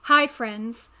Hi,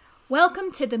 friends.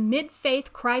 Welcome to the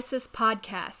Mid-Faith Crisis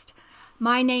podcast.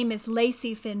 My name is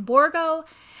Lacy Finn Borgo,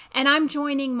 and I'm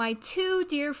joining my two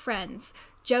dear friends,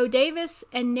 Joe Davis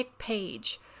and Nick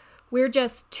Page. We're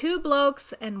just two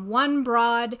blokes and one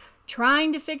broad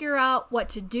trying to figure out what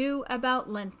to do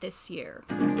about Lent this year.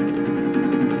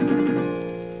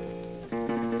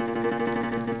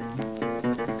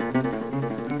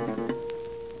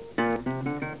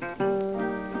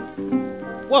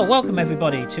 Well, welcome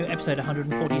everybody to episode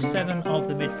 147 of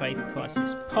the Mid-Faith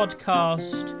Crisis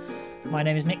podcast. My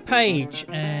name is Nick Page,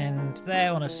 and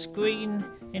there on a screen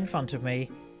in front of me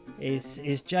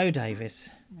is Joe Davis.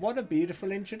 What a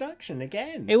beautiful introduction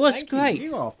again. It was Thank great.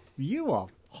 You are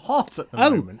hot at the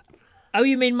moment. Oh,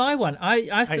 you mean my one?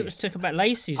 I thought it was talking about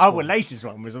Lacy's one. one. Well, Lacy's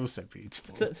one was also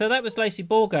beautiful. So that was Lacy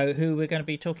Borgo, who we're going to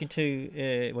be talking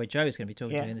to, Joe's going to be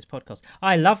talking to in this podcast.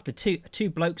 I love the two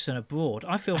blokes and abroad.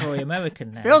 I feel very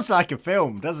American now. Feels like a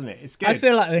film, doesn't it? It's good. I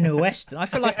feel like we're in a Western. I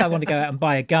feel like I want to go out and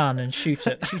buy a gun and shoot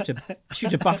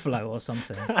a buffalo or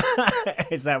something.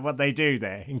 Is that what they do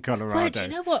there in Colorado? Well, do you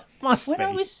know what? Must when be.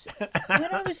 I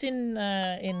was in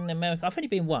America, I've only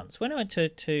been once. When I went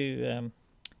to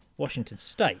Washington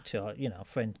State, to our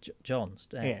friend John's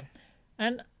day,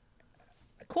 and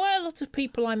quite a lot of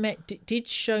people I met did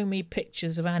show me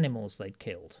pictures of animals they'd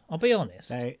killed. I'll be honest.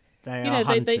 They are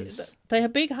hunters. They are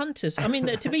big hunters. I mean,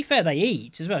 to be fair, they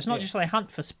eat as well. It's not just they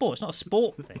hunt for sport. It's not a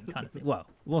sport thing kind of thing. Well,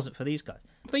 it wasn't for these guys.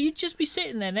 But you'd just be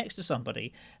sitting there next to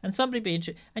somebody, and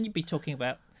and you'd be talking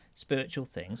about spiritual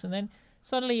things, and then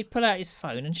suddenly he'd pull out his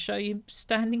phone and show you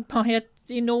standing by an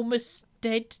enormous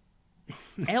dead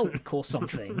elk or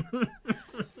something.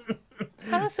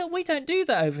 And I thought, we don't do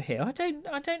that over here. I don't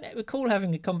recall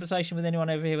having a conversation with anyone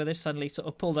over here where they suddenly sort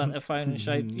of pulled out their phone and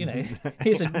showed,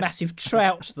 here's a massive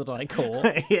trout that I caught.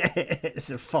 Yeah, it's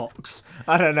a fox.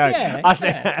 I don't know.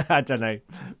 I don't know.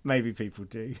 Maybe people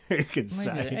do. Who can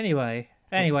say? Anyway,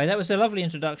 that was a lovely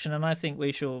introduction, and I think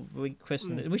we should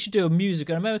rechristen it. We should do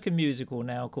an American musical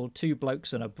now called Two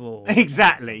Blokes and a Brawl.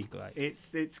 Exactly.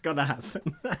 It's got to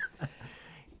happen.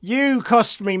 You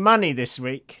cost me money this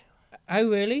week. Oh,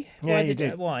 really? Yeah, you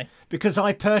did. Why? Because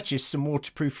I purchased some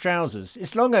waterproof trousers.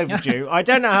 It's long overdue. I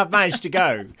don't know how I've managed to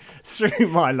go through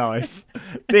my life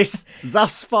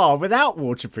thus far without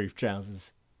waterproof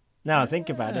trousers. Now I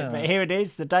think about it, but here it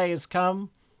is. The day has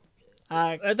come.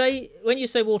 Are they? When you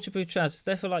say waterproof trousers,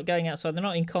 they're for like going outside. They're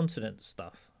not incontinence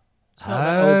stuff.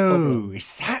 Oh,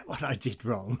 is that what I did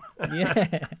wrong?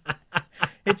 Yeah.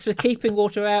 It's for keeping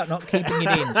water out, not keeping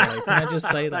it in, Joe. Can I just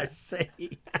say that? I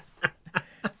see.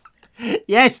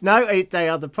 Yes, no, they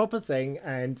are the proper thing,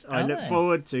 and I look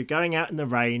forward to going out in the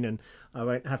rain, and I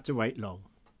won't have to wait long.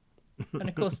 And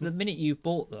of course, the minute you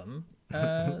bought them,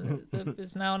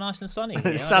 it's now nice and sunny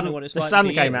here. The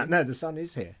sun came out. No, the sun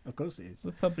is here. Of course it is.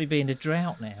 We'll probably be in a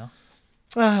drought now.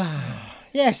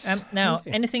 Yes. Now,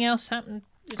 anything else happened?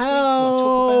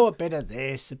 A bit of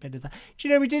this, a bit of that. Do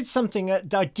you know, we did something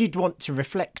that I did want to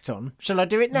reflect on. Shall I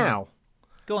do it now?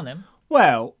 Go on then.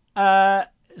 Well,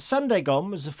 Sunday gone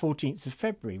was the 14th of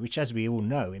February, which, as we all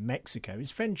know, in Mexico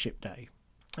is Friendship Day.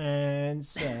 And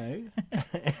so...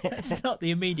 It's not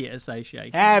the immediate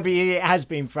association. But it has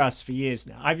been for us for years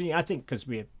now. I think because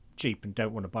we're cheap and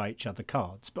don't want to buy each other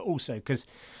cards, but also because...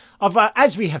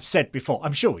 as we have said before,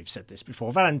 I'm sure we've said this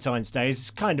before, Valentine's Day is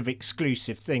this kind of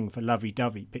exclusive thing for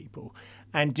lovey-dovey people.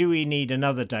 And do we need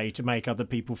another day to make other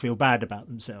people feel bad about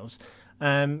themselves?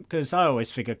 Because I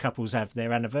always figure couples have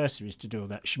their anniversaries to do all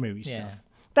that schmooey stuff.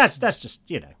 That's just,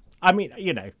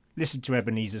 listen to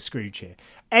Ebenezer Scrooge here.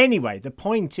 Anyway, the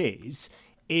point is,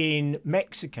 in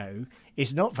Mexico,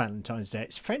 it's not Valentine's Day,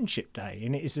 it's Friendship Day,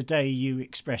 and it is a day you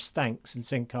express thanks and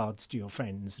send cards to your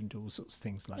friends and do all sorts of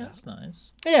things like that. That's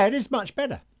nice. Yeah, it is much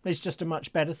better. It's just a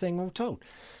much better thing all told.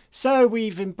 So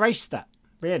we've embraced that,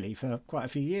 really, for quite a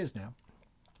few years now.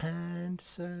 And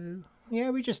so,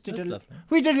 we just did a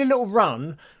little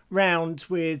run round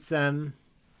with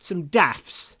some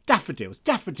daffodils.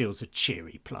 Daffodils are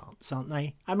cheery plants, aren't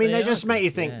they? I mean, they just make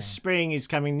you think spring is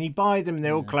coming. And you buy them, and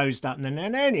they're all closed up, and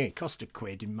then they only cost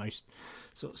 £1 in most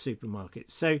sort of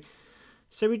supermarkets. So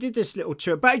we did this little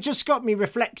tour, but it just got me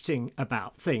reflecting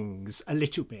about things a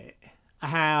little bit.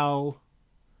 How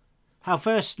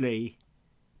firstly,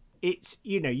 it's,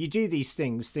 you do these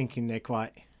things thinking they're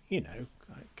quite,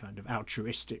 kind of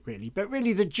altruistic, really. But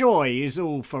really, the joy is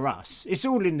all for us. It's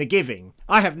all in the giving.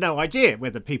 I have no idea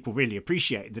whether people really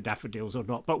appreciated the daffodils or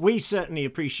not, but we certainly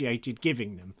appreciated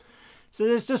giving them. So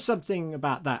there's just something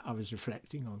about that I was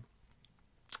reflecting on.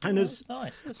 And that's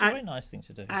nice. That's a very nice thing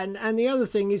to do. And the other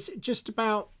thing is just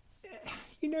about,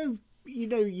 you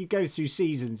go through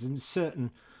seasons and certain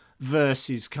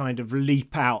verses kind of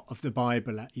leap out of the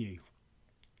Bible at you.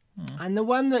 And the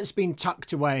one that's been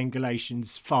tucked away in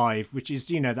Galatians 5, which is,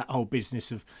 that whole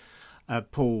business of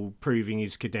Paul proving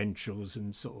his credentials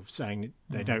and sort of saying that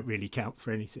they don't really count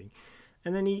for anything.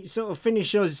 And then he sort of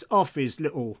finishes off his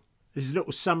little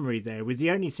summary there with the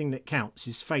only thing that counts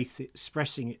is faith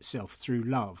expressing itself through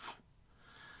love.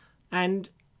 And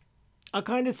I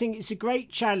kind of think it's a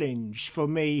great challenge for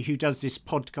me, who does this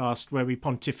podcast where we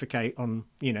pontificate on,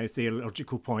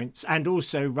 theological points, and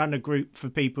also run a group for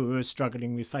people who are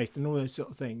struggling with faith and all those sort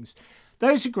of things.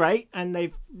 Those are great and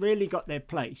they've really got their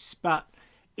place, but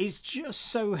it's just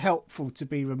so helpful to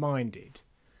be reminded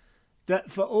that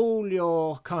for all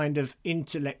your kind of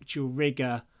intellectual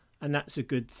rigour, and that's a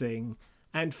good thing,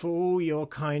 and for all your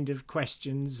kind of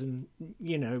questions and,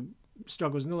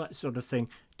 struggles and all that sort of thing,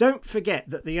 don't forget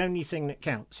that the only thing that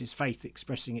counts is faith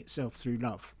expressing itself through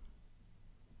love.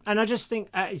 And I just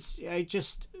think that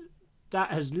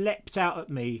has leapt out at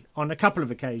me on a couple of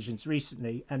occasions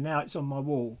recently, and now it's on my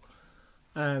wall,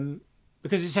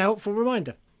 because it's a helpful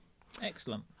reminder.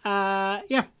 Excellent.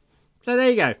 Yeah. So there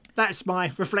you go. That's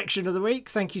my reflection of the week.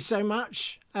 Thank you so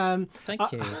much. Thank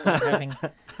you.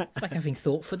 It's like having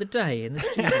thought for the day in the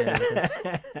studio.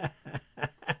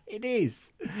 It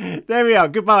is. There we are.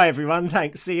 Goodbye, everyone.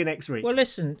 Thanks. See you next week. Well,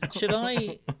 listen, should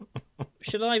I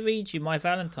read you my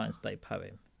Valentine's Day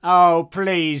poem? Oh,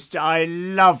 please. I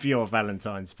love your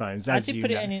Valentine's poems, I did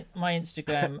put it in my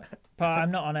Instagram, but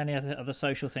I'm not on any other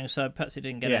social things, so perhaps it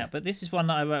didn't get out. But this is one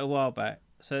that I wrote a while back.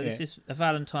 So this is a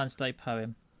Valentine's Day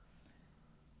poem.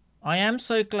 I am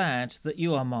so glad that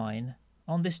you are mine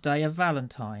on this day of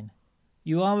Valentine.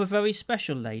 You are a very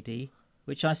special lady,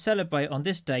 which I celebrate on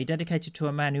this day dedicated to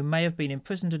a man who may have been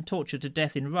imprisoned and tortured to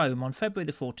death in Rome on February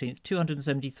the 14th,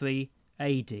 273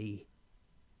 AD.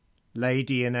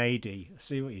 Lady and AD.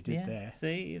 See what you did there.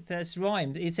 See, that's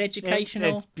rhymed. It's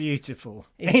educational. It's beautiful.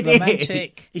 It's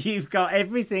romantic. You've got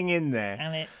everything in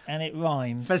there. And it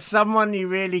rhymes. For someone you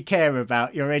really care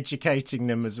about, you're educating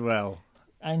them as well.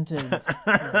 Indeed.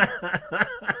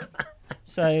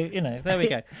 So, there we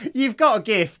go. You've got a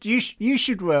gift. You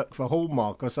should work for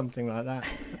Hallmark or something like that.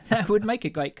 That would make a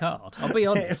great card. I'll be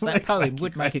honest. That poem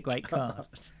would make a great card.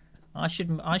 I should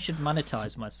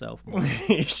monetize myself more.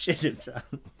 You should have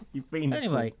done. You've been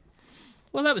anyway.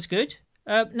 Well, that was good.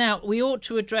 Now we ought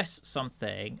to address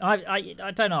something.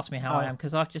 I don't ask me how I am,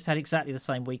 because I've just had exactly the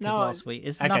same week as last week.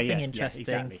 It's nothing interesting.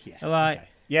 Yeah, exactly. All right. Okay.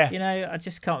 Yeah. I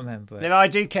just can't remember it. No, I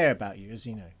do care about you, as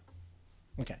you know.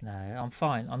 Okay. No, I'm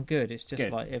fine. I'm good. It's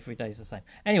just like every day's the same.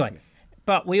 Anyway,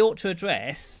 but we ought to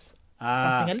address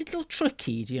something a little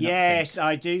tricky. Do you not Yes, think?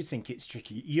 I do think it's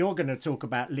tricky. You're going to talk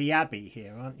about Lee Abbey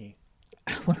here, aren't you?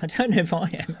 Well, I don't know if I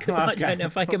am, because I don't know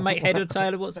if I can make head or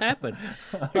tail of what's happened.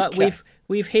 But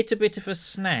we've hit a bit of a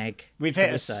snag. We've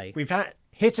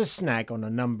hit a snag on a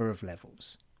number of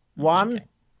levels. One,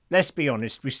 let's be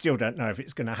honest, we still don't know if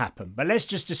it's going to happen. But let's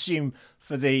just assume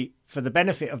for the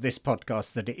benefit of this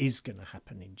podcast that it is going to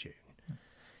happen in June.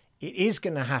 It is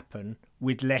going to happen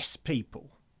with less people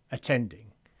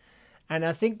attending. And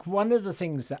I think one of the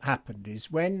things that happened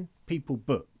is when people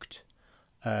booked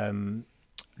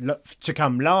to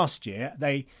come last year,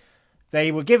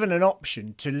 they were given an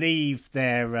option to leave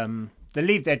their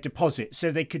deposit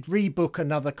so they could rebook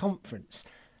another conference.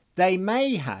 They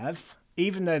may have,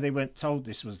 even though they weren't told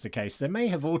this was the case, they may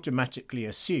have automatically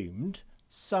assumed,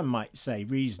 some might say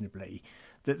reasonably,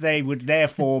 that they would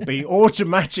therefore be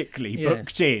automatically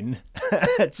booked in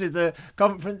to the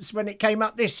conference when it came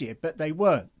up this year, but they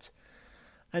weren't.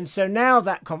 And so now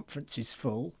that conference is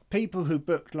full. People who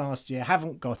booked last year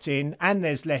haven't got in, and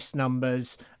there's less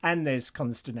numbers, and there's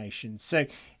consternation. So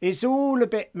it's all a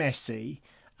bit messy.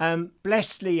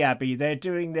 Bless Lee Abbey, they're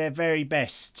doing their very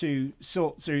best to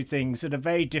sort through things at a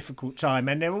very difficult time,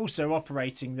 and they're also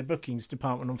operating the bookings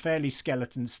department on fairly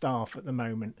skeleton staff at the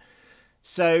moment.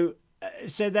 So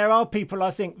there are people, I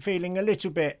think, feeling a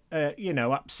little bit,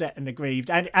 upset and aggrieved,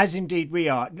 and as indeed we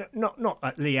are. Not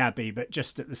at Lee Abbey, but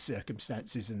just at the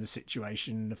circumstances and the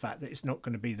situation, and the fact that it's not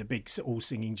going to be the big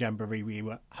all-singing jamboree we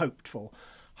were hoped for.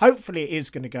 Hopefully, it is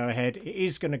going to go ahead. It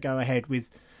is going to go ahead with,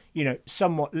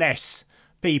 somewhat less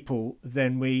people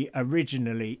than we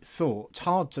originally thought.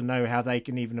 Hard to know how they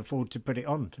can even afford to put it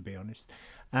on, to be honest.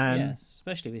 Yes,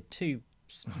 especially with two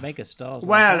mega stars.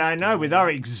 Well, I know, with our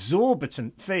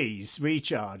exorbitant fees we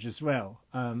charge as well.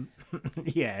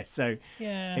 So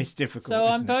it's difficult. So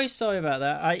I'm very sorry about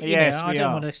that. I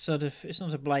don't want to sort of. It's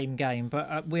not a blame game,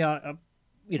 but we are.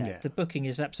 The booking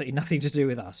is absolutely nothing to do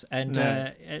with us, and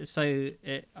I'm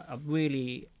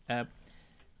really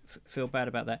feel bad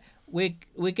about that. We're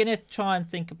going to try and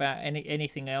think about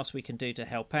anything else we can do to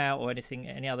help out, or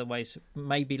any other ways.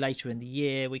 Maybe later in the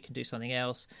year we can do something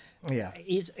else. Yeah.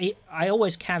 I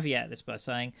always caveat this by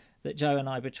saying that Joe and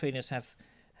I, between us, have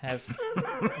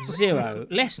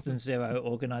less than zero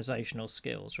organisational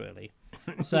skills, really.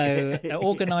 So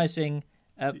organising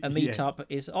a meetup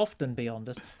is often beyond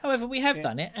us. However, we have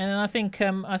done it, and I think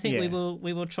we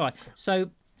will try.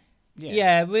 So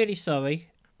really sorry.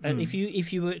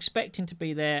 If you were expecting to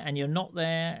be there and you're not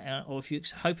there, or if you're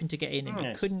hoping to get in and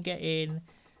you couldn't get in,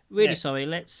 really sorry.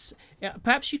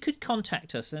 Perhaps you could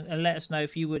contact us and let us know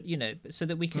if you would, so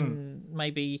that we can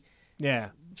maybe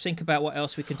think about what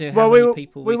else we can do. Well,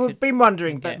 we've been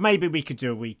wondering, but maybe we could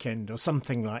do a weekend or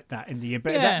something like that in the year.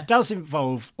 But that does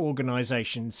involve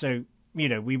organisation, so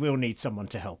we will need someone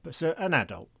to help us, an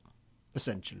adult,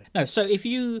 essentially. No, so if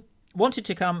you wanted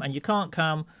to come and you can't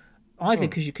come, either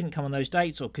because you couldn't come on those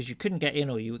dates or because you couldn't get in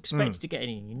or you expected to get in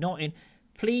and you're not in,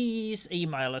 please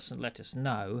email us and let us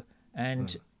know.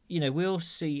 And, we'll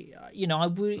see. I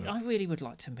really would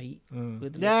like to meet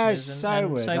with the listeners. So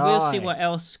we'll see what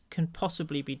else can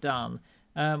possibly be done.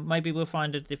 Maybe we'll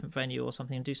find a different venue or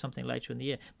something and do something later in the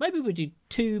year. Maybe we'll do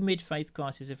 2 mid-faith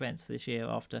crisis events this year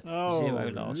after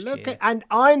 0 last year. And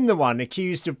I'm the one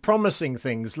accused of promising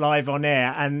things live on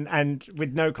air and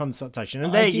with no consultation.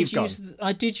 And you've gone.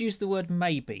 I did use the word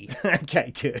maybe.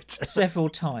 Okay, good. Several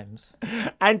times.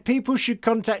 And people should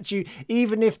contact you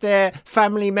even if they're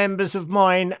family members of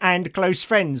mine and close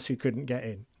friends who couldn't get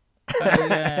in. Oh,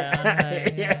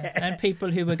 I know. And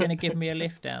people who were going to give me a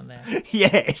lift down there.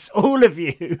 Yes, all of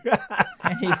you.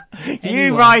 Anyone.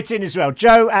 You write in as well,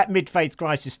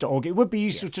 joe@midfaithcrisis.org. It would be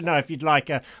useful to know if you'd like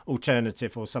an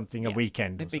alternative or something, a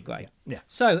weekend. It'd be great. Yeah.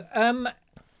 So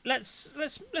let's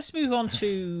move on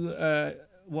to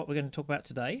what we're going to talk about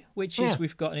today, which is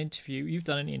we've got an interview. You've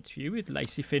done an interview with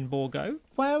Lacy Finn Borgo.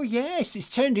 Well, yes, it's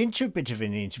turned into a bit of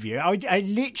an interview. I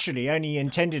literally only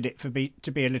intended it to be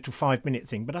a little 5-minute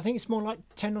thing, but I think it's more like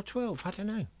 10 or 12. I don't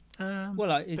know.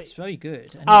 It's very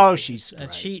good. And she's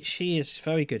great. She is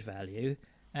very good value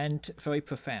and very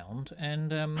profound,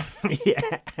 and and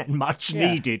much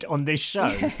needed on this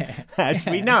show, as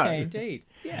we know. Yeah, indeed,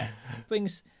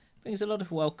 brings a lot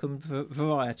of welcome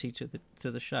variety to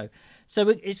the show. So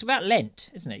it's about Lent,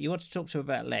 isn't it? You want to talk to her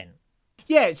about Lent?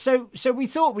 Yeah. So we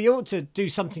thought we ought to do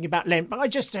something about Lent, but I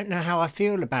just don't know how I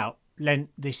feel about Lent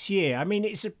this year. I mean,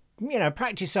 it's a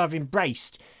practice I've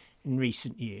embraced in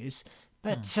recent years,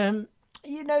 but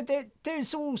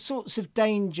there's all sorts of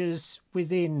dangers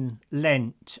within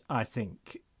Lent, I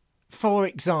think. For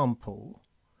example,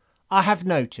 I have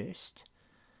noticed,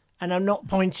 and I'm not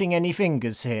pointing any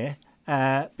fingers here,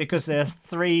 because there are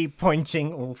 3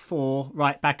 pointing or 4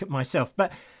 right back at myself.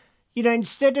 But,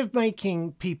 instead of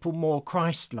making people more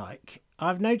Christ-like,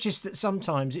 I've noticed that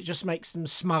sometimes it just makes them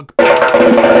smug.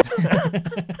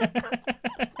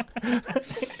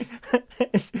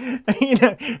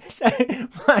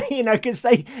 Because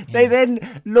they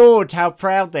then laud how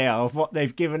proud they are of what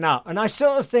they've given up. And I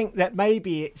sort of think that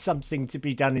maybe it's something to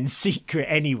be done in secret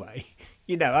anyway.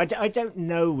 I don't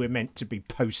know we're meant to be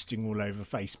posting all over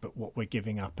Facebook what we're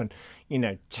giving up and,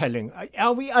 telling.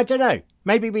 Are we? I don't know.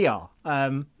 Maybe we are.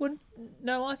 Well,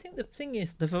 no, I think the thing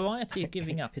is the variety of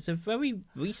giving up is a very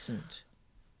recent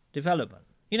development.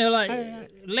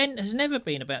 Lent has never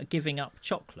been about giving up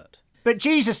chocolate. But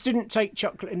Jesus didn't take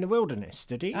chocolate in the wilderness,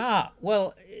 did he?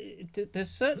 Well, there's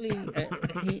certainly...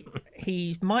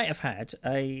 he might have had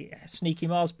a sneaky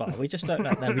Mars bar. We just don't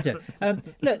know. No, we don't.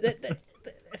 Look,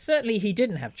 certainly he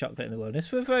didn't have chocolate in the wilderness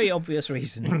for a very obvious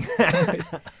reason.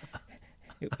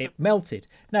 It melted.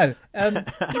 No,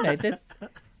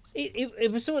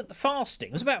 it was sort of fasting.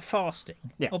 It was about fasting,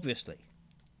 obviously.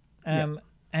 And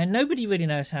nobody really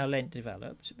knows how Lent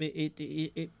developed.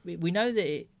 We know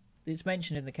that it's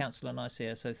mentioned in the Council of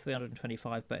Nicaea, so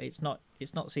 325, but it's not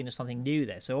seen as something new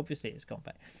there. So obviously it's gone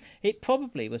back. It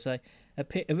probably was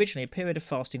originally a period of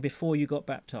fasting before you got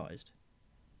baptised,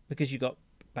 because you got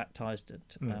baptised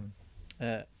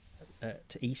at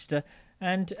Easter,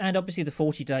 and obviously the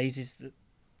 40 days is that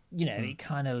it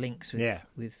kind of links with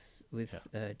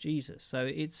Jesus. So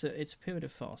it's a period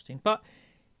of fasting, but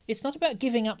it's not about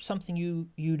giving up something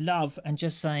you love and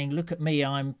just saying, look at me,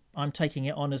 I'm taking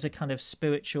it on as a kind of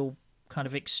spiritual kind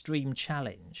of extreme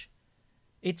challenge.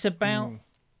 It's about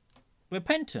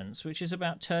repentance, which is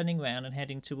about turning around and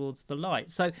heading towards the light.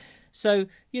 So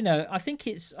I think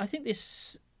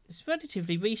this it's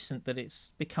relatively recent that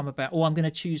it's become about, I'm going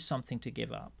to choose something to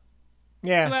give up.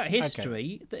 Yeah. Throughout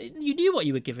history, you knew what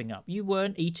you were giving up. You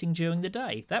weren't eating during the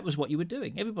day. That was what you were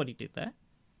doing. Everybody did that.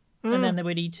 And then they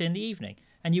would eat in the evening.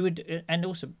 And you would, and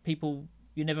also people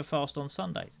You never fast on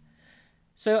Sundays.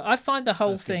 So I find the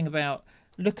whole thing about,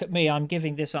 look at me, I'm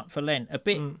giving this up for Lent, a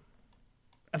bit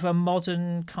of a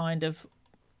modern kind of,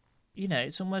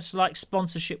 it's almost like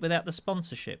sponsorship without the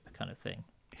sponsorship kind of thing.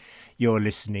 You're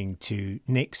listening to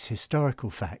Nick's Historical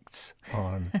Facts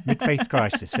on Mid-Faith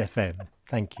Crisis FM.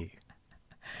 Thank you.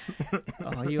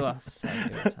 Oh, you are so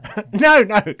good. No,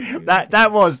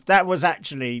 that was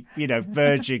actually,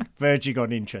 verging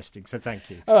on interesting. So thank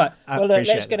you. All right. Well,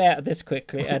 let's get out of this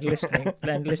quickly and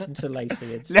listen to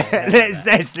Lacy.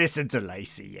 Let's listen to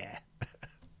Lacy. Yeah.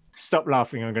 Stop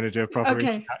laughing. I'm going to do a proper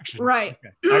introduction. Right.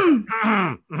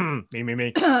 Okay.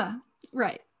 Me.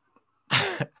 Right.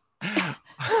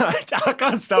 I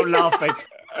can't stop laughing.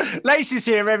 Lacy's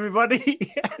here,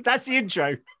 everybody. That's the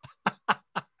intro.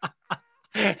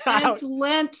 It's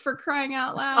Lent, for crying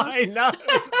out loud. I know.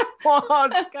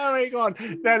 What's going on?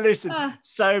 Now, listen,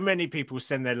 so many people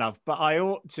send their love, but I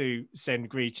ought to send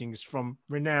greetings from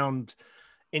renowned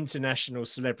international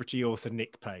celebrity author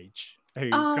Nick Page, who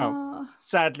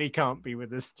sadly can't be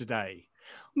with us today.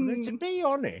 Although, to be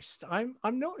honest, I'm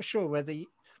not sure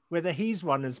whether he's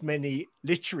won as many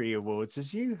literary awards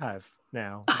as you have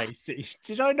now, Lacy.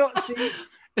 Did I not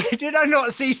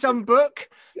see some book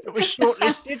that was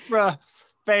shortlisted for a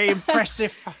very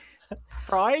impressive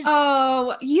prize?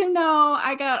 Oh,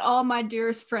 I got all my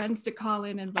dearest friends to call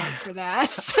in and vote for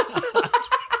that.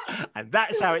 And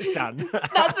that's how it's done.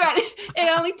 That's right.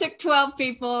 It only took 12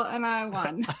 people and I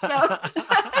won. So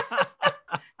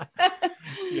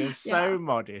you're so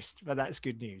modest, but that's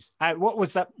good news. What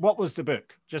was that? What was the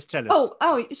book? Just tell us.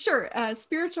 Oh, sure.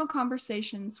 Spiritual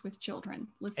Conversations with Children,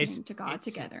 listening to God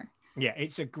together. Yeah,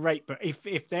 it's a great book.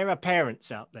 If there are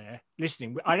parents out there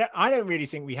listening, I don't really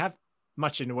think we have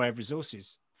much in the way of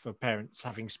resources for parents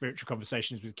having spiritual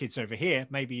conversations with kids over here.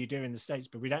 Maybe you do in the States,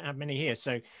 but we don't have many here.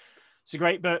 So it's a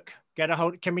great book.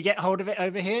 Can we get hold of it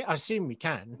over here? I assume we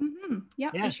can. Mm-hmm.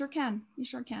 Yeah, you sure can.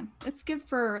 It's good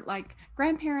for like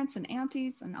grandparents and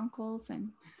aunties and uncles,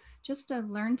 and just to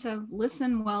learn to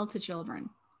listen well to children.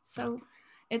 So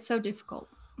it's so difficult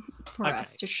for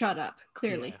us to shut up,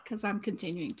 clearly, because I'm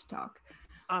continuing to talk.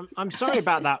 I'm sorry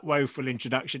about that woeful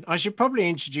introduction. I should probably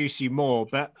introduce you more,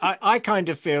 but I kind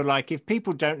of feel like if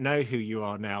people don't know who you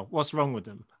are now, what's wrong with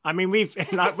them? I mean, we've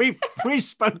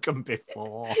spoken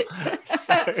before.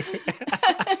 So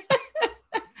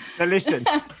now listen,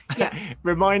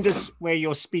 remind us where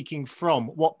you're speaking from,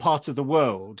 what part of the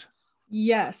world.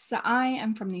 Yes, I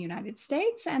am from the United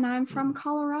States, and I'm from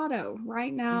Colorado.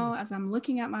 Right now, as I'm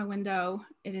looking at my window,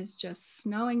 it is just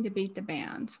snowing to beat the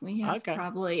band. We have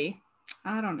probably,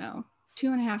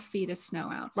 2.5 feet of snow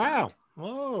outside. Wow.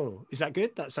 Oh, is that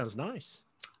good? That sounds nice.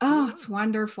 Oh, it's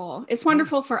wonderful. It's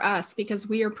wonderful for us because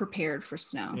we are prepared for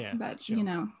snow. Yeah, but,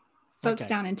 folks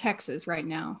down in Texas right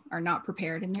now are not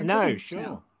prepared, and they're getting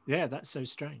snow. Yeah, that's so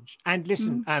strange. And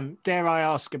listen, dare I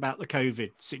ask about the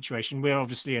COVID situation? We're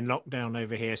obviously in lockdown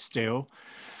over here still.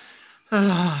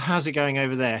 How's it going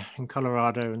over there in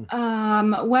Colorado?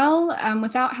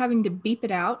 Without having to beep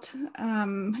it out,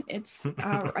 it's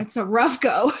a rough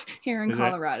go here in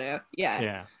Colorado.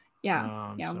 Yeah.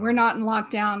 Oh, we're not in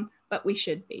lockdown, but we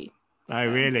should be. Oh,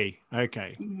 really?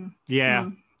 Okay. Mm-hmm. Yeah.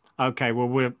 Mm-hmm. Okay.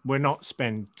 Well, we're not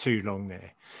spend too long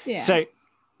there. Yeah. So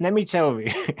let me tell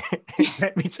you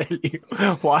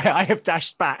why I have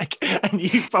dashed back, and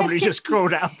you've probably just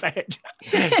crawled out of bed.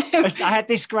 I had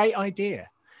this great idea.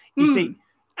 You see,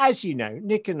 as you know,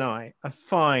 Nick and I are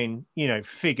fine,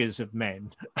 figures of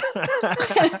men.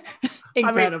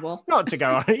 Incredible. I mean, not to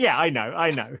go on. Yeah, I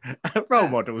know. Role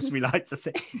models, we like to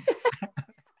think.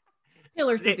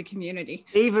 Pillars of the community.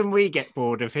 Even we get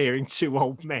bored of hearing two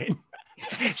old men.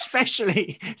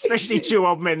 especially two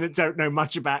old men that don't know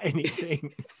much about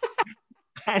anything.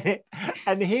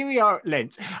 And here we are at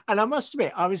Lent, and I must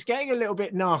admit I was getting a little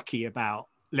bit narky about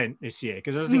Lent this year,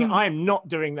 because I was thinking I am not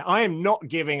doing that. I am not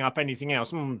giving up anything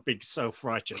else. Big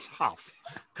self-righteous huff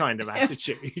kind of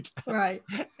attitude. Right.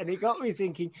 And it got me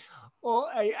thinking,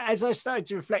 as I started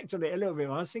to reflect on it a little bit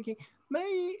more, I was thinking,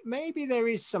 maybe there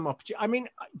is some opportunity. I mean,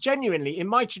 genuinely, in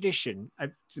my tradition,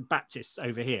 the Baptists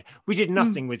over here, we did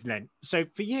nothing with Lent. So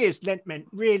for years, Lent meant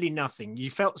really nothing.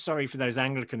 You felt sorry for those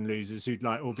Anglican losers who'd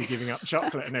all be giving up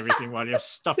chocolate and everything while you're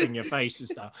stuffing your face and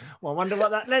stuff. Well, I wonder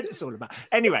what that Lent's all about.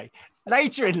 Anyway,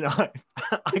 later in life,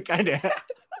 I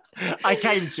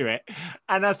came to it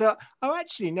and I thought,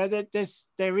 actually, no,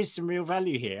 there is some real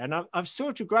value here. And I've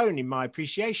sort of grown in my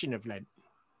appreciation of Lent.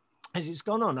 As it's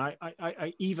gone on,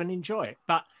 I even enjoy it.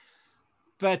 But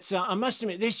I must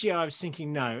admit, this year I was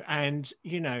thinking no. And,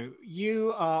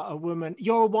 you are a woman,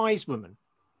 you're a wise woman.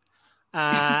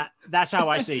 That's how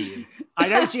I see you. I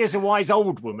don't see you as a wise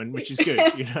old woman, which is good,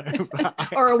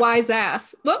 Or a wise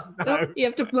ass. Whoop, No. whoop, you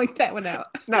have to blink that one out.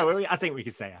 No, I think we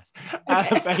can say ass.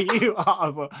 Okay. But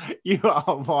you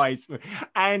are wise,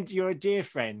 and you're a dear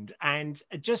friend. And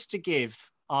just to give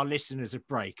our listeners a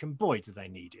break, and boy, do they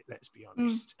need it. Let's be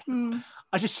honest.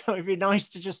 I just thought it'd be nice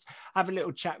to just have a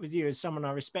little chat with you as someone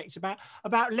I respect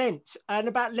about Lent and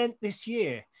about Lent this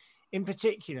year. In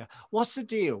particular, what's the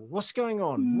deal? What's going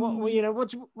on?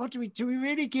 What do we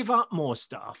really give up more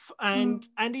stuff? And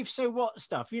if so, what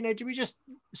stuff? Do we just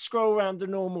scroll around the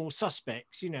normal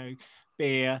suspects?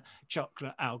 Beer,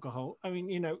 chocolate, alcohol. I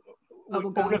mean,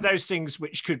 all of those things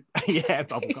which could,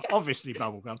 bubblegum, obviously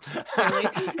bubblegum,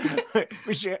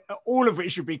 all of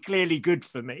which would be clearly good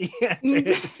for me.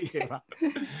 to give up.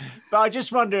 But I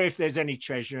just wonder if there's any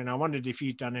treasure, and I wondered if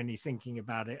you'd done any thinking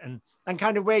about it, and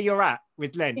kind of where you're at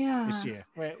with Lent this year.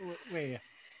 Where?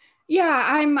 Yeah,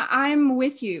 I'm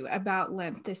with you about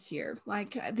Lent this year.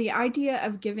 Like the idea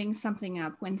of giving something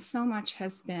up when so much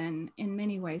has been, in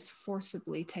many ways,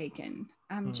 forcibly taken,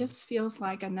 just feels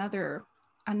like another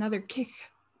kick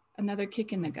in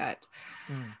the gut.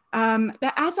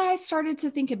 But as I started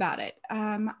to think about it,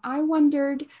 I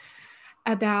wondered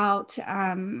about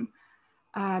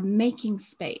making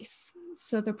space.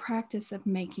 So the practice of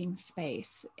making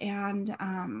space. And,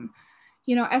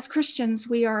 as Christians,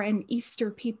 we are an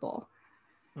Easter people.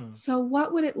 So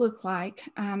what would it look like?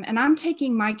 And I'm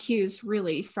taking my cues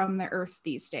really from the earth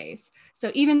these days.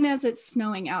 So even as it's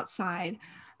snowing outside,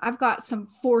 I've got some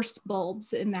forced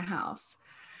bulbs in the house.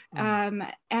 And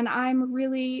I'm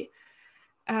really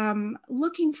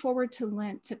looking forward to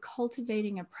Lent, to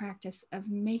cultivating a practice of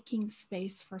making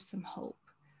space for some hope.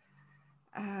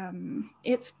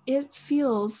 It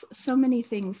feels, so many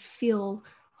things feel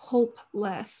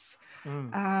hopeless.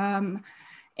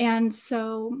 And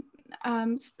so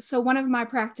one of my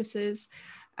practices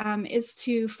is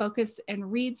to focus and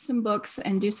read some books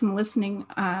and do some listening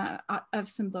of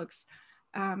some books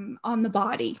on the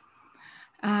body.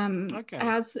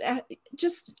 As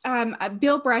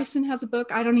Bill Bryson has a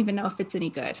book. I don't even know if it's any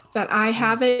good, but I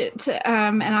have it,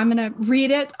 and I'm going to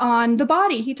read it on the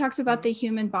body. He talks about the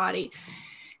human body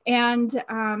and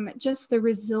just the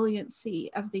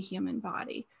resiliency of the human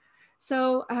body.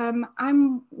 So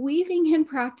I'm weaving in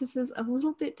practices a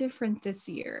little bit different this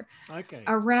year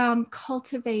around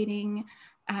cultivating,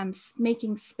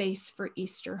 making space for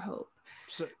Easter hope.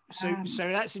 So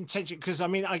that's intentional, because I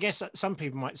mean, I guess some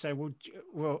people might say,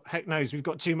 well, heck knows, we've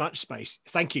got too much space.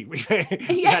 Thank you. We've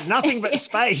had nothing but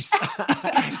space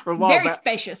for a while. Very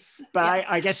spacious. But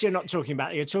I guess you're talking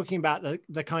about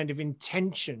the kind of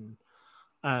intention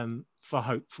for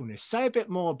hopefulness. Say a bit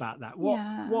more about that.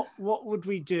 What would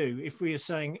we do if we are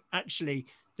saying, actually,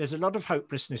 there's a lot of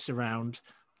hopelessness around,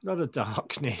 a lot of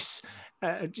darkness,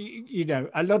 a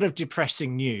lot of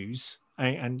depressing news.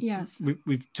 And yes,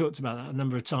 we've talked about that a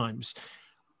number of times.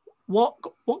 What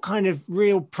kind of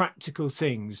real practical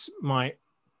things might,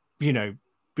 be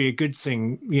a good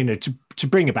thing, to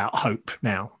bring about hope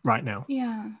right now?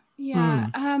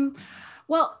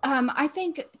 Well, I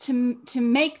think to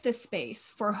make the space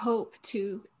for hope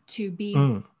to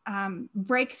be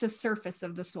break the surface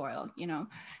of the soil,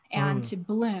 and to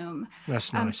bloom.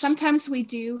 That's nice. Sometimes we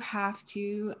do have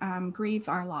to grieve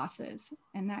our losses,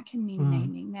 and that can mean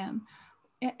naming them.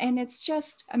 And it's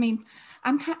just, I mean,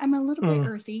 I'm a little bit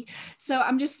earthy, so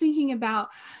I'm just thinking about,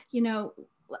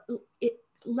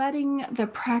 letting the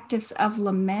practice of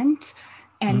lament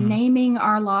and naming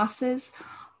our losses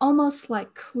almost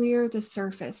like clear the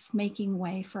surface, making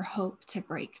way for hope to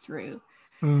break through.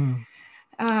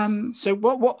 So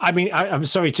what I mean, I'm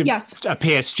sorry to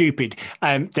appear stupid.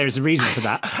 There's a reason for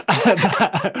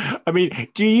that. I mean,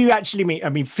 do you actually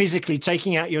mean physically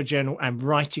taking out your journal and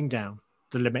writing down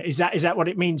the limit? Is that what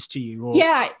it means to you? Or,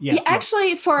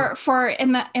 actually, for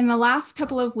in the last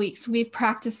couple of weeks, we've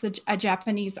practiced a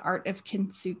Japanese art of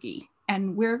kintsugi,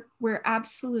 and we're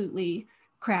absolutely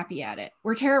crappy at it.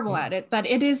 We're terrible at it, but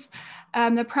it is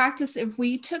the practice. If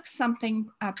we took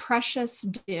a precious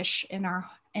dish in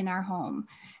our home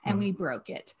and we broke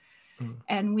it,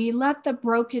 and we let the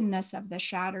brokenness of the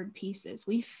shattered pieces,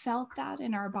 we felt that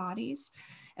in our bodies,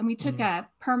 and we took a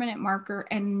permanent marker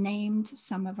and named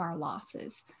some of our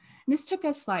losses. And this took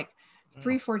us like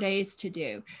 3-4 days to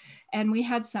do, and we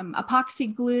had some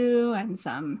epoxy glue and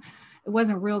it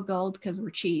wasn't real gold because we're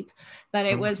cheap, but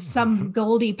it was some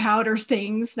goldy powder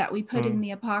things that we put in the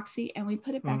epoxy, and we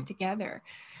put it back together.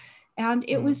 And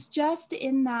it was just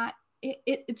in that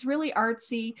it's really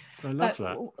artsy. I love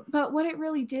that. But what it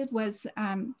really did was,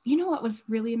 what was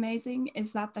really amazing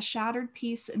is that the shattered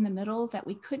piece in the middle that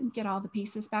we couldn't get all the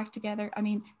pieces back together, I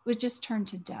mean, it was just turned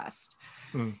to dust.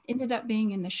 Ended up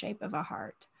being in the shape of a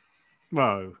heart.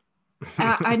 Whoa.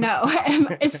 I know.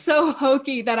 It's so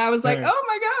hokey that I was like, oh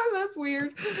my God, that's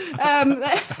weird.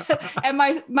 And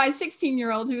my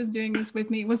 16-year-old who was doing this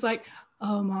with me was like,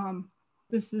 oh, Mom,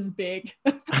 this is big.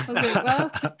 I was like,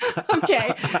 well,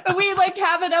 okay. And we like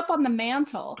have it up on the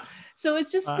mantle. So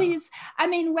it's just these, I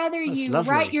mean, whether That's you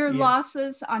lovely. write your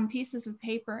losses on pieces of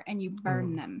paper and you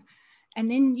burn them,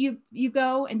 and then you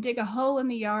go and dig a hole in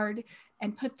the yard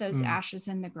and put those ashes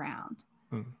in the ground.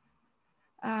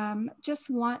 Just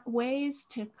want ways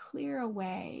to clear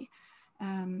away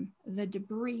the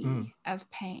debris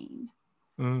of pain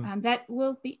that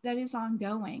is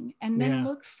ongoing, and then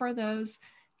look for those,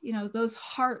 those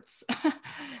hearts,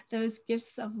 those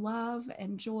gifts of love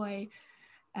and joy,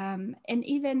 and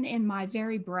even in my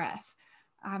very breath,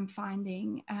 I'm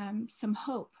finding some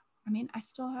hope. I mean, I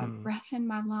still have breath in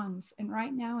my lungs, and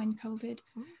right now in COVID,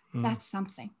 that's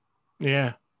something.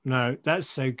 Yeah. No, that's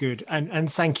so good.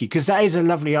 And thank you, because that is a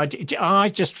lovely idea. I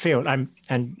just feel,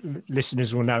 and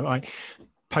listeners will know, I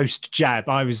post jab,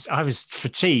 I was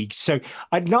fatigued. So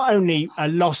I not only a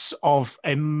loss of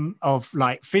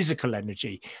like physical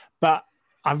energy, but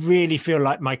I really feel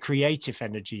like my creative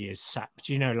energy is sapped,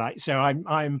 like, so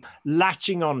I'm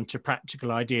latching on to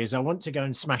practical ideas. I want to go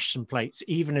and smash some plates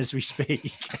even as we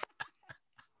speak.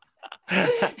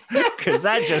 Because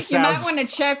that just sounds... You might want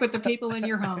to check with the people in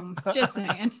your home. Just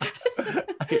saying.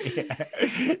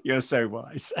 Yeah, you're so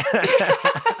wise.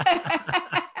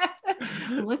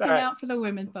 Looking out for the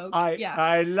women folk.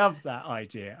 I love that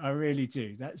idea. I really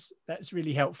do. That's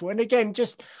really helpful. And again,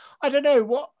 just, I don't know,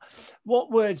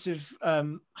 what words of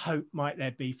hope might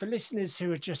there be for listeners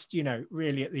who are just,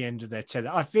 really at the end of their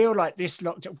tether? I feel like this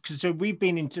lockdown, because so we've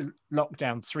been into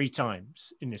lockdown 3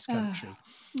 times in this country.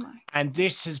 And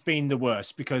this has been the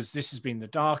worst, because this has been the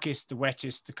darkest, the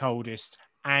wettest, the coldest,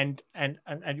 and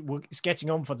it's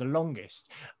getting on for the longest.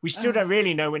 We still don't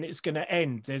really know when it's going to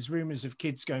end. There's rumors of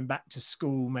kids going back to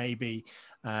school maybe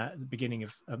at the beginning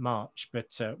of March,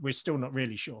 but we're still not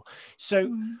really sure.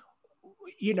 So,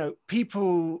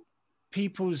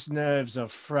 people's nerves are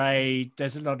frayed.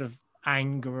 There's a lot of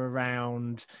anger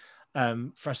around,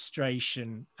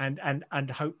 frustration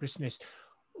and hopelessness.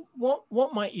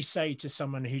 What might you say to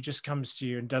someone who just comes to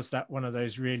you and does that, one of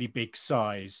those really big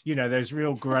sighs, those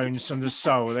real groans from the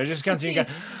soul? They just come to you and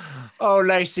go, oh,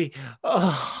 Lacy,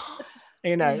 how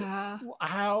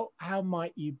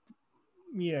might you,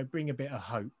 bring a bit of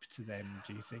hope to them,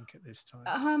 do you think, at this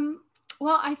time?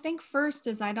 Well, I think first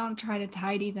is I don't try to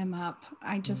tidy them up.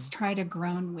 I just try to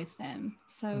groan with them.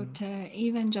 So to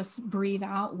even just breathe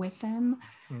out with them.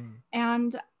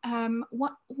 And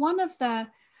one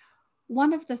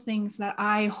of the things that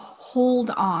I hold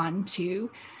on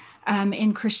to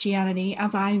in Christianity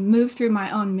as I move through my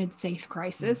own mid-faith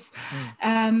crisis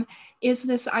is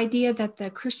this idea that the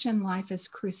Christian life is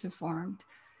cruciformed.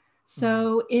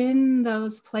 So in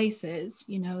those places,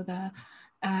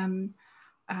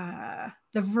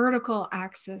 the vertical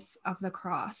axis of the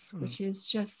cross, which is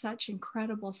just such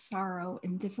incredible sorrow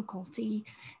and difficulty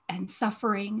and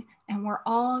suffering, and we're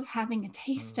all having a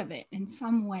taste of it in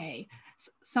some way.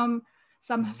 Some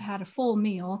have had a full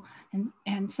meal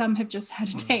and some have just had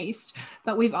a taste,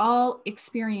 but we've all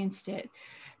experienced it.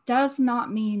 Does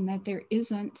not mean that there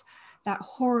isn't that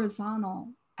horizontal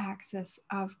axis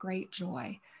of great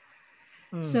joy.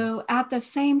 So at the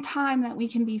same time that we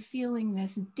can be feeling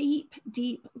this deep,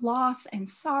 deep loss and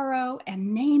sorrow,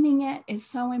 and naming it is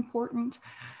so important,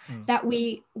 that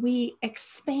we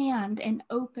expand and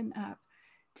open up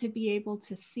to be able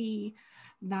to see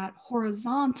that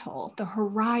horizontal, the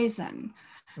horizon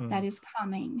that is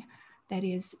coming, that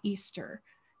is Easter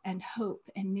and hope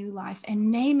and new life,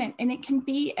 and name it. And it can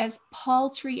be as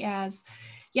paltry as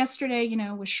yesterday,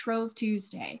 was Shrove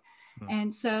Tuesday.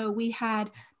 And so we had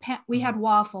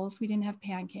waffles. We didn't have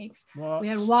pancakes. What? We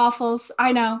had waffles.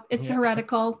 I know, it's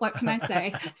heretical. What can I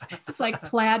say? It's like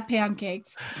plaid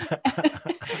pancakes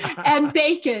and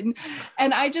bacon.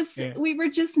 And we were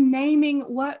just naming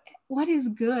what is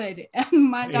good.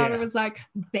 And my daughter was like,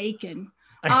 bacon.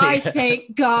 I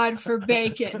thank God for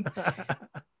bacon.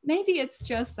 Maybe it's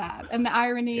just that. And the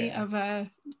irony of a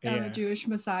Jewish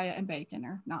Messiah and bacon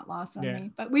are not lost on me,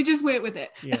 but we just went with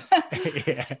it.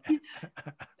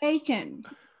 Bacon.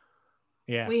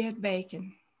 Yeah. We had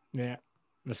bacon. Yeah.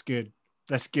 That's good.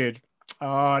 That's good.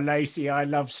 Oh, Lacey, I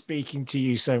love speaking to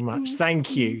you so much.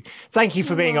 Thank you. Thank you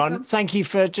for You're being welcome. on. Thank you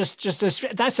for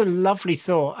that's a lovely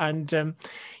thought. And,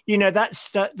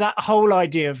 that's that whole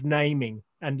idea of naming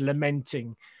and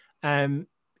lamenting.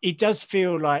 It does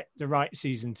feel like the right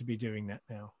season to be doing that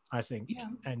now, I think,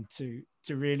 and to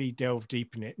really delve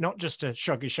deep in it, not just to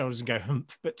shrug your shoulders and go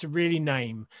humph, but to really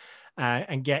name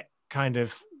and get kind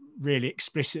of really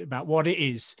explicit about what it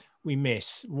is we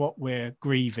miss, what we're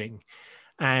grieving.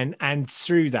 And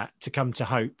through that to come to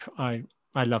hope. I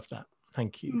love that.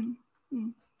 Thank you.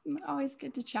 Always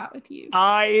good to chat with you.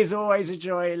 It's always a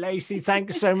joy, Lacey.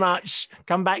 Thanks so much.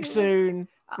 Come back soon.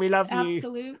 We love you.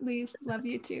 Absolutely love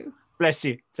you too. Bless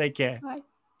you. Take care.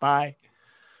 Bye.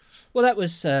 Well, that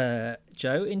was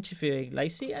Joe interviewing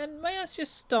Lacey, and may I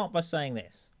just start by saying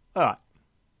this? All right.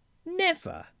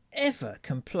 Never, ever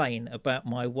complain about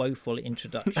my woeful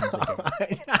introductions again.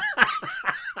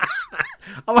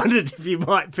 I wondered if you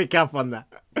might pick up on that.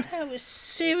 That was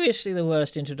seriously the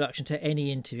worst introduction to any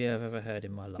interview I've ever heard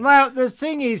in my life. Well, the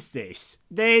thing is this.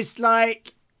 There's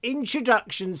like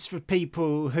introductions for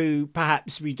people who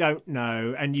perhaps we don't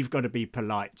know and you've got to be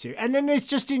polite to. And then there's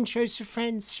just intros for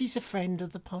friends. She's a friend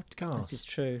of the podcast. This is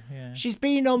true, yeah. She's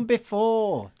been on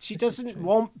before. She doesn't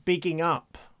want bigging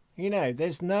up.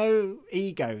 There's no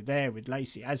ego there with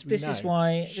Lacey, as we know. This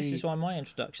is why my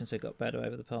introductions have got better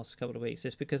over the past couple of weeks.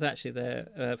 It's because actually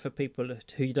they're for people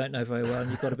who you don't know very well,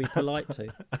 and you've got to be polite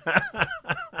to.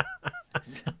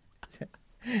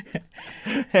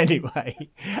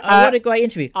 Anyway, what a great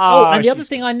interview! And the other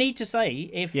thing good. I need to say,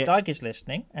 if Doug is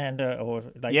listening, and or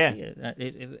Lacey,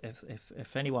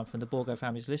 if anyone from the Borgo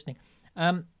family is listening,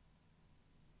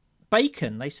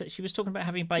 bacon. They said she was talking about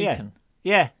having bacon.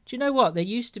 Yeah. Do you know what? There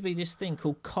used to be this thing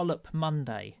called Collop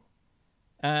Monday.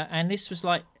 And this was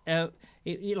like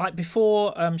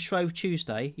before Shrove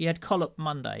Tuesday, you had Collop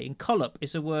Monday. And collop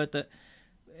is a word that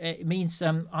it means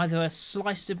either a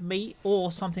slice of meat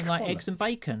or something like eggs and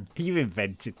bacon. You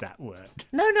invented that word.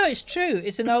 No, it's true.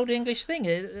 It's an old English thing.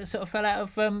 It sort of fell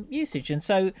out of usage. And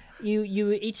so you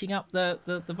were eating up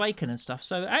the bacon and stuff.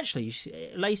 So actually,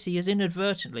 Lacey has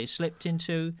inadvertently slipped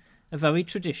into a very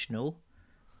traditional,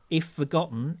 if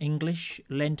forgotten, English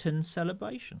Lenten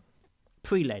celebration.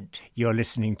 Pre-Lent. You're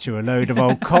listening to a load of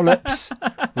old collops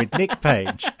with Nick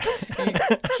Page.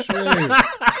 It's true.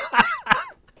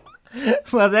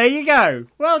 Well, there you go.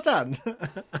 Well done.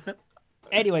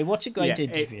 Anyway, what a great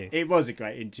interview. It was a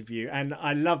great interview. And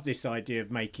I love this idea of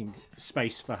making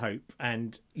space for hope.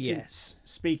 And since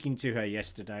speaking to her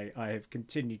yesterday, I have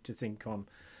continued to think on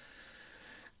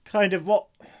kind of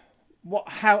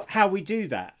how we do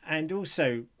that. And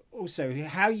also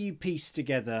how you piece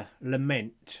together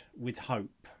lament with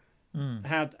hope,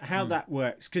 how that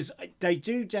works, because they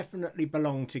do definitely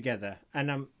belong together, and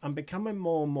I'm becoming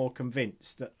more and more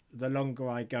convinced that the longer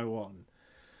I go on,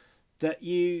 that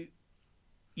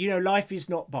life is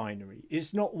not binary.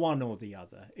 It's not one or the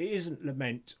other. It isn't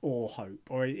lament or hope,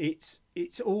 or it's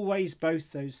always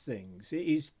both those things. It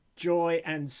is joy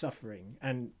and suffering,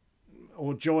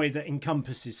 or joy that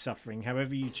encompasses suffering,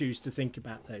 however you choose to think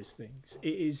about those things.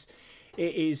 It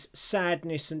is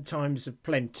sadness and times of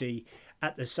plenty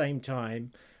at the same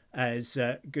time as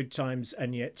good times,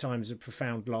 and yet times of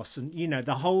profound loss. And,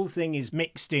 the whole thing is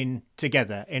mixed in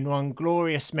together in one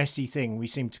glorious, messy thing we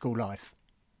seem to call life.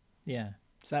 Yeah.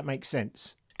 Does that make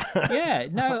sense? Yeah,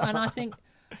 no, and I think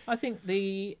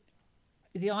the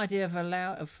idea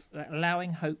of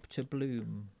allowing hope to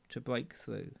bloom, to break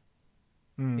through,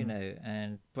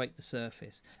 and break the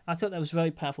surface. I thought that was very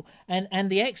powerful.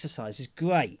 And the exercise is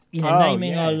great.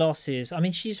 Naming our losses. I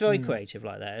mean, she's very creative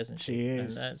like that, isn't she? She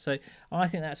is. And, so I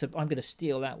think I'm going to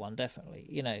steal that one,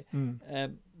 definitely.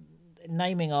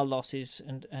 Naming our losses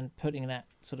and putting that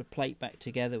sort of plate back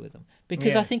together with them.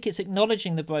 Because I think it's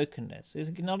acknowledging the brokenness.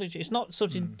 It's not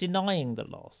sort of denying the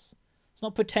loss. It's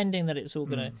not pretending that it's all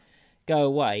going to go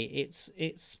away. It's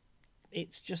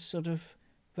just sort of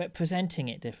representing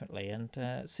it differently and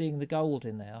seeing the gold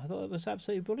in there. I thought it was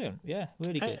absolutely brilliant. Yeah,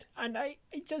 really good. And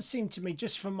it does seem to me,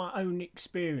 just from my own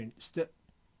experience, that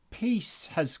peace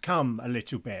has come a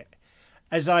little bit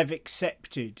as I've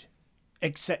accepted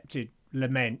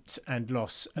lament and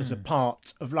loss as a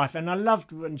part of life. And I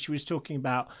loved when she was talking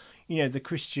about, the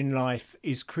Christian life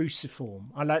is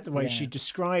cruciform. I like the way she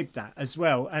described that as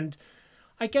well. And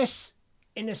I guess,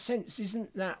 in a sense,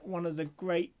 isn't that one of the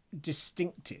great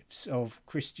distinctives of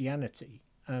Christianity,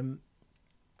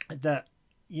 that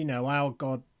our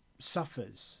God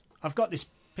suffers? I've got this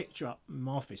picture up in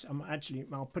my office.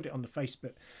 I'll put it on the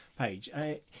Facebook page.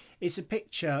 It's a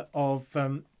picture of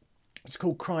It's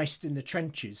called Christ in the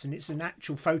Trenches, and it's an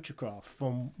actual photograph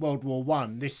from World War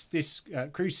One. This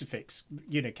crucifix,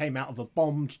 came out of a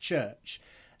bombed church,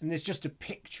 and there's just a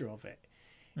picture of it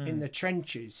in the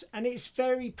trenches, and it's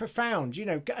very profound.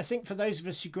 I think for those of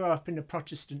us who grew up in the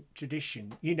Protestant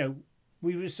tradition,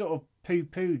 we were sort of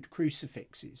poo-pooed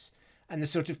crucifixes and the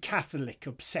sort of Catholic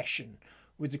obsession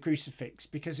with the crucifix,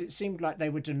 because it seemed like they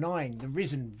were denying the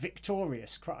risen,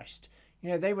 victorious Christ.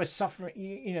 They were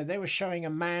suffering, they were showing a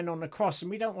man on a cross,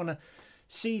 and we don't want to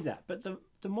see that. But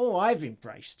the more I've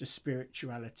embraced a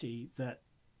spirituality that,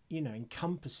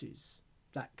 encompasses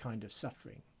that kind of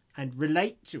suffering and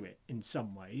relate to it in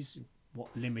some ways, what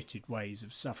limited ways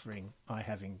of suffering I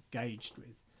have engaged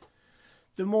with,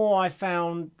 the more I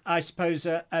found, I suppose,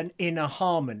 an inner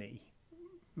harmony.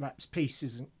 Perhaps peace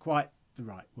isn't quite the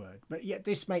right word, but yet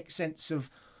this makes sense of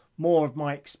more of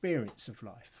my experience of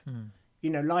life.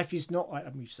 Life is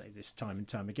not, we say this time and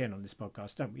time again on this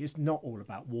podcast, don't we? It's not all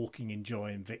about walking in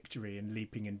joy and victory and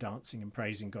leaping and dancing and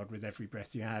praising God with every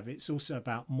breath you have. It's also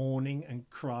about mourning and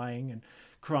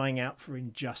crying out for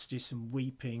injustice and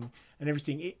weeping and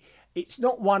everything. It's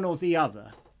not one or the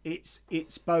other. It's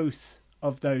both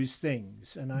of those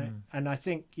things. And I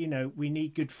think, we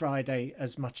need Good Friday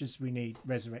as much as we need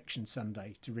Resurrection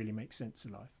Sunday to really make sense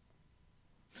of life.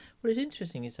 Well, it's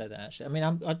interesting you say that, actually. I mean,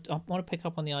 I want to pick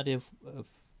up on the idea of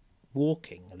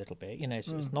walking a little bit.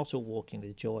 It's not all walking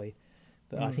with joy,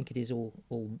 but I think it is all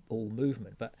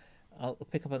movement. But I'll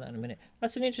pick up on that in a minute.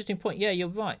 That's an interesting point. Yeah, you're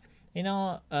right. In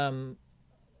our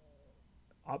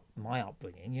my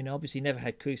upbringing, obviously never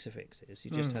had crucifixes.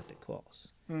 You just had the cross,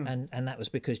 and that was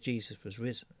because Jesus was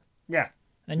risen. Yeah.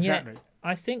 And exactly. Yet,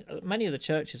 I think many of the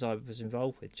churches I was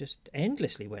involved with just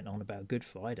endlessly went on about Good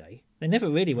Friday. They never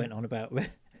really went on about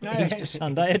Easter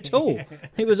Sunday at all.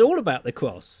 It was all about the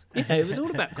cross. It was all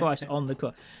about Christ on the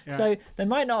cross. Yeah. So they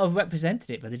might not have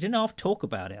represented it, but they didn't have to talk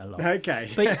about it a lot.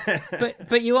 Okay.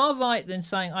 But you are right in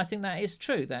saying, I think that is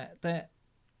true. That's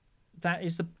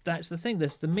the thing.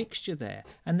 There's the mixture there,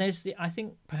 and I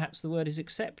think perhaps the word is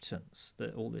acceptance,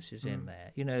 that all this is in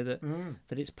there.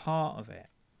 That it's part of it.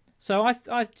 So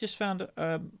I've just found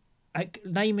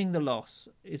naming the loss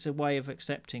is a way of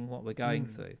accepting what we're going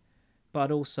through,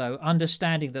 but also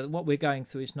understanding that what we're going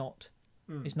through is not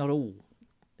all.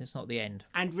 It's not the end.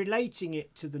 And relating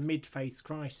it to the mid-faith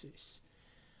crisis,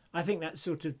 I think that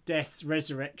sort of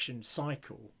death-resurrection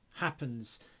cycle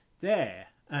happens there,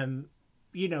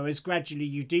 as gradually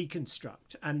you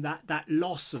deconstruct, and that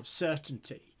loss of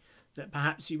certainty that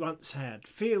perhaps you once had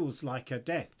feels like a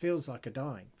death, feels like a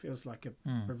dying, feels like a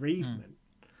bereavement.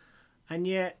 And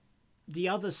yet the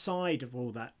other side of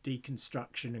all that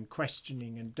deconstruction and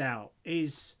questioning and doubt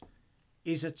is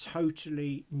a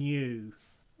totally new,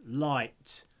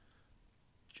 light,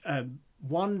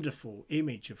 wonderful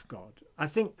image of God. I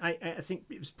think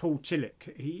it was Paul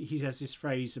Tillich. He has this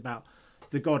phrase about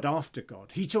the God after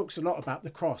God. He talks a lot about the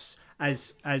cross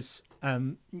as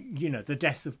the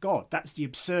death of God. That's the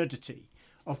absurdity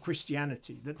of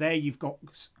Christianity, that there you've got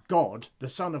God, the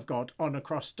Son of God, on a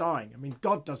cross dying. I mean,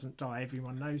 God doesn't die,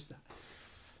 everyone knows that.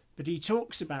 But he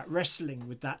talks about wrestling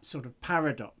with that sort of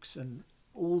paradox and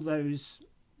all those,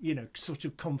 sort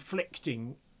of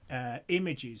conflicting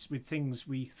images with things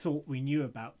we thought we knew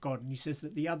about God. And he says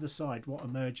that the other side, what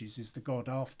emerges, is the God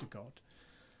after God.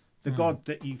 The God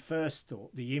that you first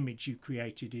thought, the image you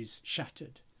created, is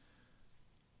shattered.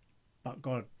 But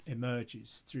God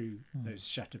emerges through those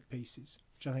shattered pieces,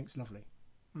 which I think is lovely.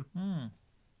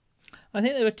 I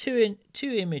think there are two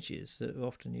images that are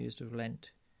often used of Lent,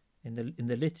 in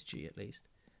the liturgy at least,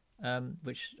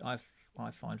 which I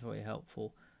find very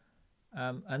helpful.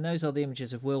 And those are the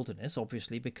images of wilderness,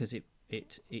 obviously, because it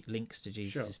links to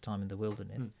Jesus' time in the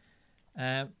wilderness,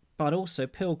 but also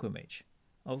pilgrimage.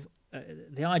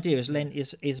 The idea is Lent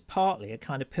is partly a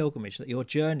kind of pilgrimage, that you're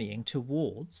journeying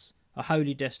towards a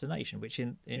holy destination, which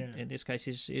in this case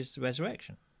is the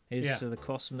resurrection, the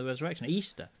cross and the resurrection,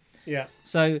 Easter. Yeah.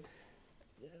 So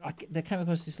they came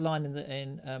across this line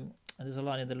there's a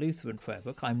line in the Lutheran prayer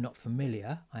book. I'm not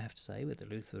familiar, I have to say, with the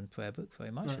Lutheran prayer book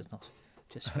very much. It's not.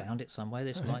 Just found it somewhere,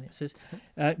 this line. It says,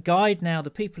 guide now the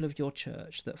people of your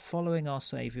church, that following our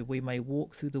Saviour we may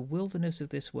walk through the wilderness of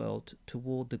this world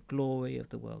toward the glory of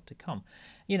the world to come.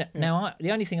 Now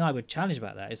the only thing I would challenge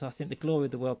about that is I think the glory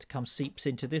of the world to come seeps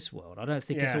into this world. I don't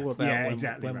think it's all about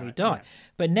when we die. Yeah.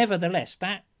 But nevertheless,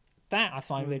 that I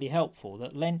find really helpful,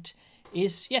 that Lent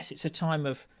is, yes, it's a time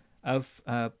of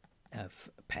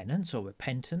penance or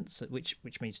repentance,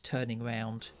 which means turning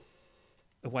around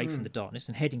away from the darkness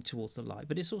and heading towards the light,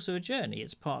 but it's also a journey.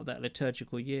 It's part of that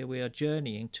liturgical year. We are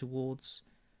journeying towards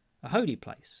a holy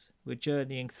place. We're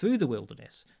journeying through the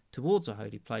wilderness towards a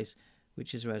holy place,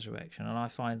 which is resurrection. And I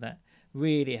find that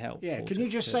really helpful. Yeah, can you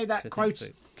just say that quote?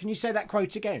 Can you say that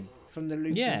quote again from the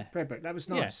Lutheran prayer book? That was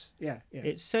nice. Yeah.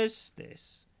 It says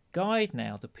this: "Guide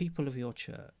now the people of your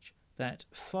church, that,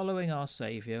 following our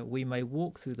Saviour, we may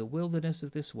walk through the wilderness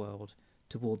of this world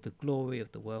toward the glory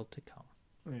of the world to come."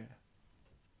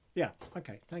 Yeah.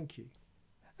 Okay. Thank you.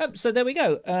 So there we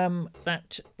go.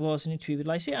 That was an interview with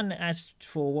Lacy. And as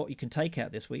for what you can take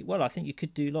out this week, well, I think you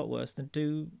could do a lot worse than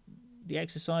do the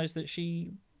exercise that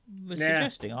she was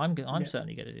suggesting. I'm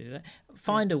certainly going to do that.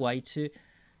 Find a way to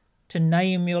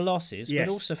name your losses, but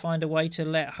also find a way to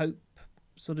let hope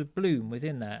sort of bloom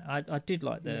within that. I did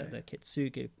like the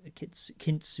kintsugi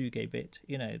bit,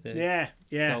 the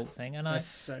gold thing, and I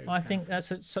think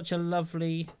that's such a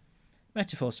lovely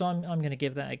metaphor. So I'm going to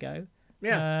give that a go.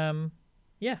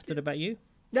 What about you?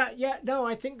 No,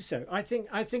 I think so. I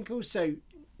think also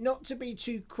not to be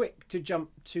too quick to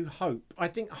jump to hope. I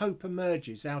think hope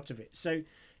emerges out of it. So,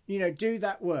 do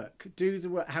that work. Do the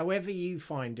work however you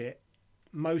find it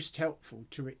most helpful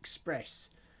to express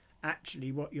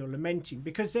actually what you're lamenting.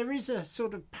 Because there is a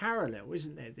sort of parallel,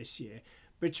 isn't there, this year,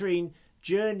 between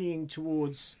journeying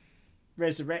towards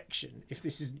resurrection, if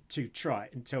this isn't too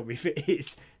trite, and tell me if it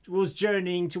is, towards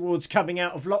journeying towards coming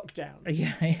out of lockdown.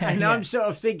 I'm sort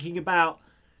of thinking about,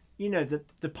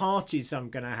 the parties I'm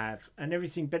going to have and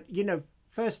everything. But,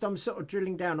 first I'm sort of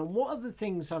drilling down on what are the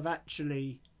things I've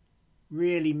actually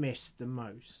really missed the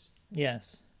most.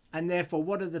 Yes. And therefore,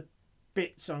 what are the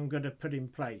bits I'm going to put in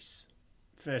place,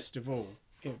 first of all,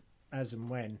 as and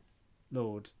when,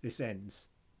 Lord, this ends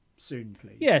soon,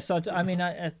 please. Yes, I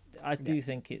do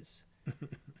think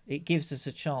it gives us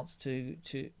a chance to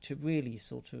really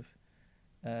sort of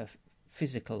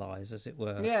physicalise, as it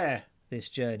were, this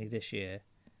journey this year,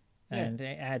 and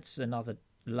it adds another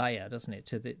layer, doesn't it,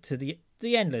 to the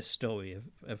endless story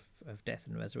of death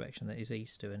and resurrection that is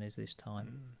Easter and is this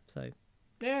time. So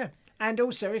and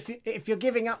also if you're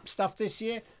giving up stuff this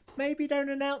year, maybe don't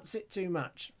announce it too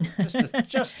much.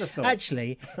 Just a thought.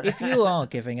 Actually, if you are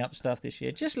giving up stuff this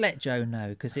year, just let Joe know,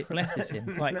 because it blesses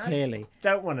him quite clearly.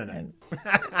 Don't want to know.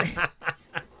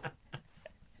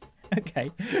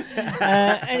 Okay.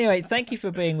 Anyway, thank you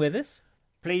for being with us.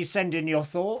 Please send in your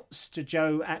thoughts to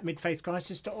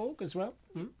joe@midfaithcrisis.org as well.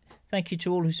 Thank you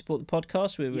to all who support the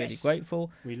podcast. We're really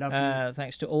grateful. We love you.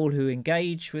 Thanks to all who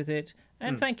engage with it.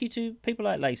 And thank you to people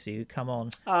like Lacy who come on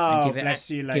and give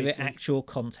it actual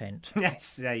content.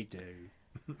 Yes, they do.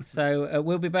 So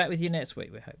we'll be back with you next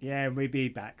week, we hope. Yeah, we'll be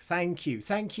back. Thank you.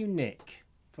 Thank you, Nick,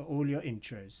 for all your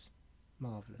intros.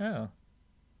 Marvellous. Oh,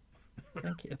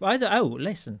 thank you.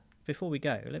 Listen, before we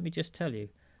go, let me just tell you.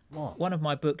 What? One of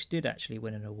my books did actually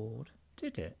win an award.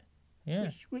 Did it? Yeah.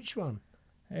 Which one?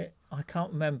 I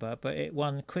can't remember, but it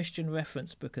won Christian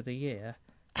Reference Book of the Year.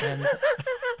 And...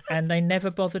 And they never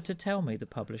bothered to tell me, the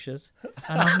publishers,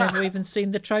 and I've never even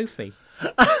seen the trophy.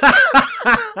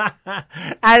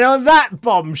 And on that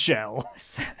bombshell.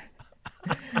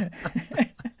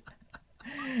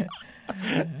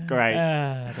 Great.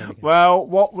 Well,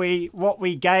 what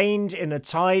we gained in a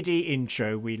tidy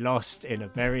intro, we lost in a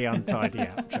very untidy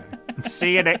outro.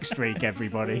 See you next week,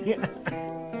 everybody.